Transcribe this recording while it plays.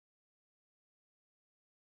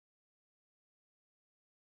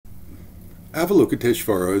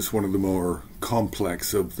Avalokiteshvara is one of the more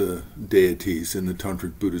complex of the deities in the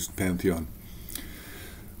Tantric Buddhist pantheon.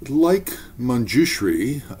 Like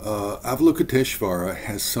Manjushri, Avalokiteshvara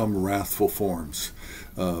has some wrathful forms.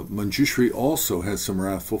 Manjushri also has some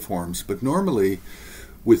wrathful forms, but normally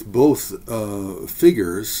with both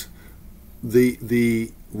figures,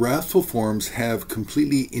 the wrathful forms have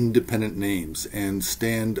completely independent names and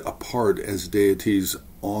stand apart as deities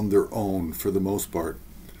on their own for the most part.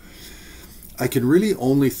 I can really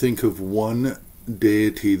only think of one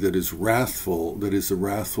deity that is wrathful, that is a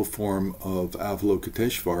wrathful form of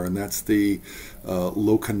Avalokiteshvara, and that's the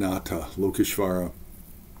Lokanata, Lokeshvara,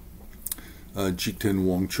 Jikten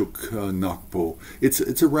Wangchuk Nakpo.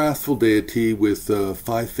 It's a wrathful deity with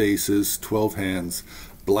 5 faces, 12 hands,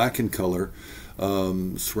 black in color,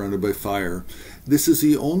 surrounded by fire. This is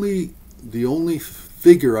the only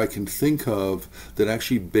figure I can think of that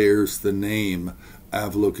actually bears the name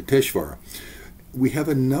Avalokiteshvara. We have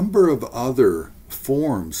a number of other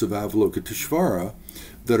forms of Avalokiteshvara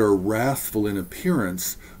that are wrathful in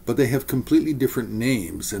appearance, but they have completely different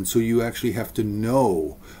names, and so you actually have to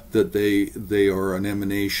know that they are an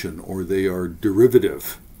emanation or they are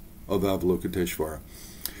derivative of Avalokiteshvara.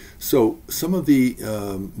 So some of the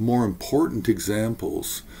more important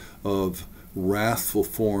examples of wrathful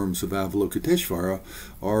forms of Avalokiteshvara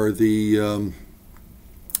are the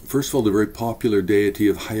first of all, the very popular deity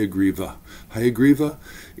of Hayagriva. Hayagriva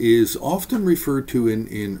is often referred to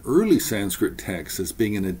in early Sanskrit texts as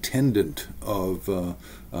being an attendant of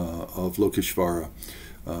Lokeshvara,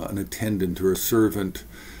 an attendant or a servant.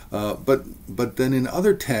 But then in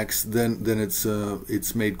other texts, then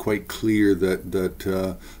it's made quite clear that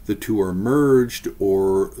the two are merged,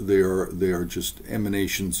 or they are just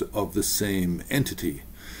emanations of the same entity.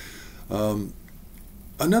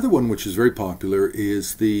 Another one which is very popular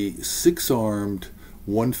is the 6-armed,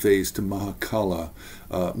 one-faced Mahakala.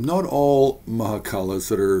 Not all Mahakalas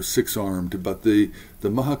that are 6-armed, but the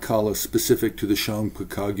Mahakala specific to the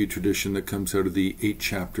Shankakagyu tradition that comes out of the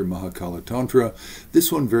 8-chapter Mahakala Tantra.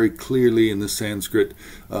 This one very clearly in the Sanskrit,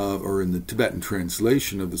 or in the Tibetan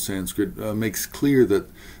translation of the Sanskrit, makes clear that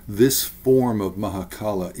this form of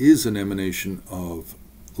Mahakala is an emanation of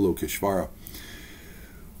Lokeshvara.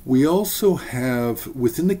 We also have,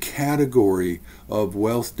 within the category of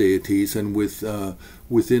wealth deities and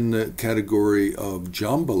within the category of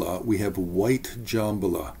Jambhala, we have white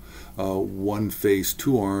Jambhala, one face,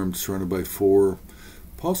 2-armed, surrounded by 4,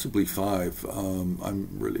 possibly 5, I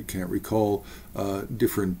really can't recall,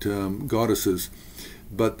 different goddesses.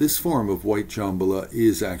 But this form of white Jambhala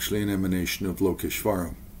is actually an emanation of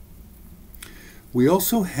Lokeshvara. We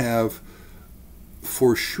also have,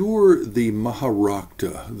 for sure, the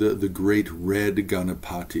Maharakta, the great red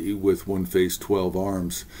Ganapati with 1 face, 12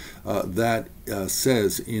 arms, that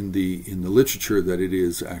says in the literature that it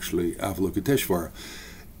is actually Avalokiteshvara.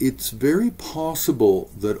 It's very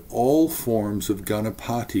possible that all forms of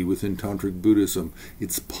Ganapati within Tantric Buddhism,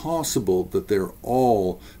 it's possible that they're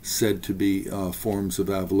all said to be forms of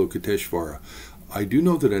Avalokiteshvara. I do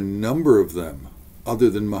know that a number of them,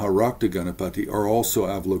 other than Maharakta Ganapati, are also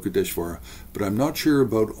Avalokiteshvara, but I'm not sure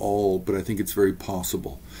about all, but I think it's very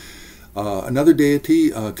possible. Another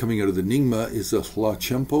deity coming out of the Nyingma is the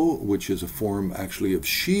Hlachempo, which is a form actually of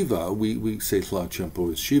Shiva. We say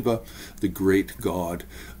Hlachempo is Shiva, the great god,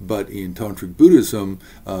 but in Tantric Buddhism,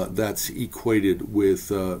 that's equated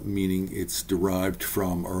with meaning it's derived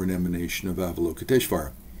from or an emanation of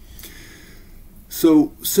Avalokiteshvara.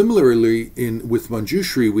 So similarly, with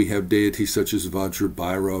Manjushri, we have deities such as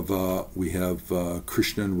Vajrabhairava, we have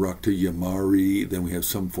Krishna and Rakta Yamari, then we have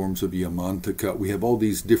some forms of Yamantaka. We have all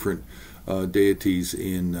these different deities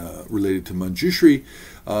related to Manjushri.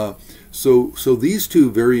 So these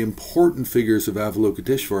two very important figures of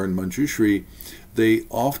Avalokiteshvara and Manjushri, they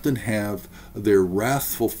often have their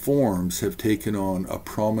wrathful forms have taken on a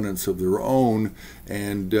prominence of their own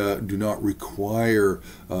and do not require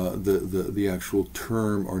the actual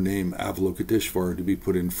term or name Avalokiteshvara to be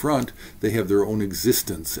put in front. They have their own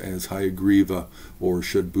existence as Hayagriva or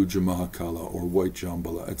Shadbhuja Mahakala or White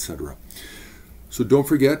Jambhala, etc. So don't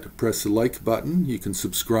forget, press the like button. You can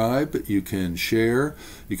subscribe, you can share,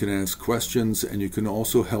 you can ask questions, and you can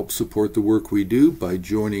also help support the work we do by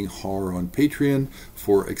joining HAR on Patreon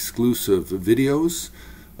for exclusive videos,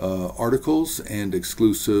 articles, and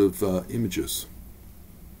exclusive images.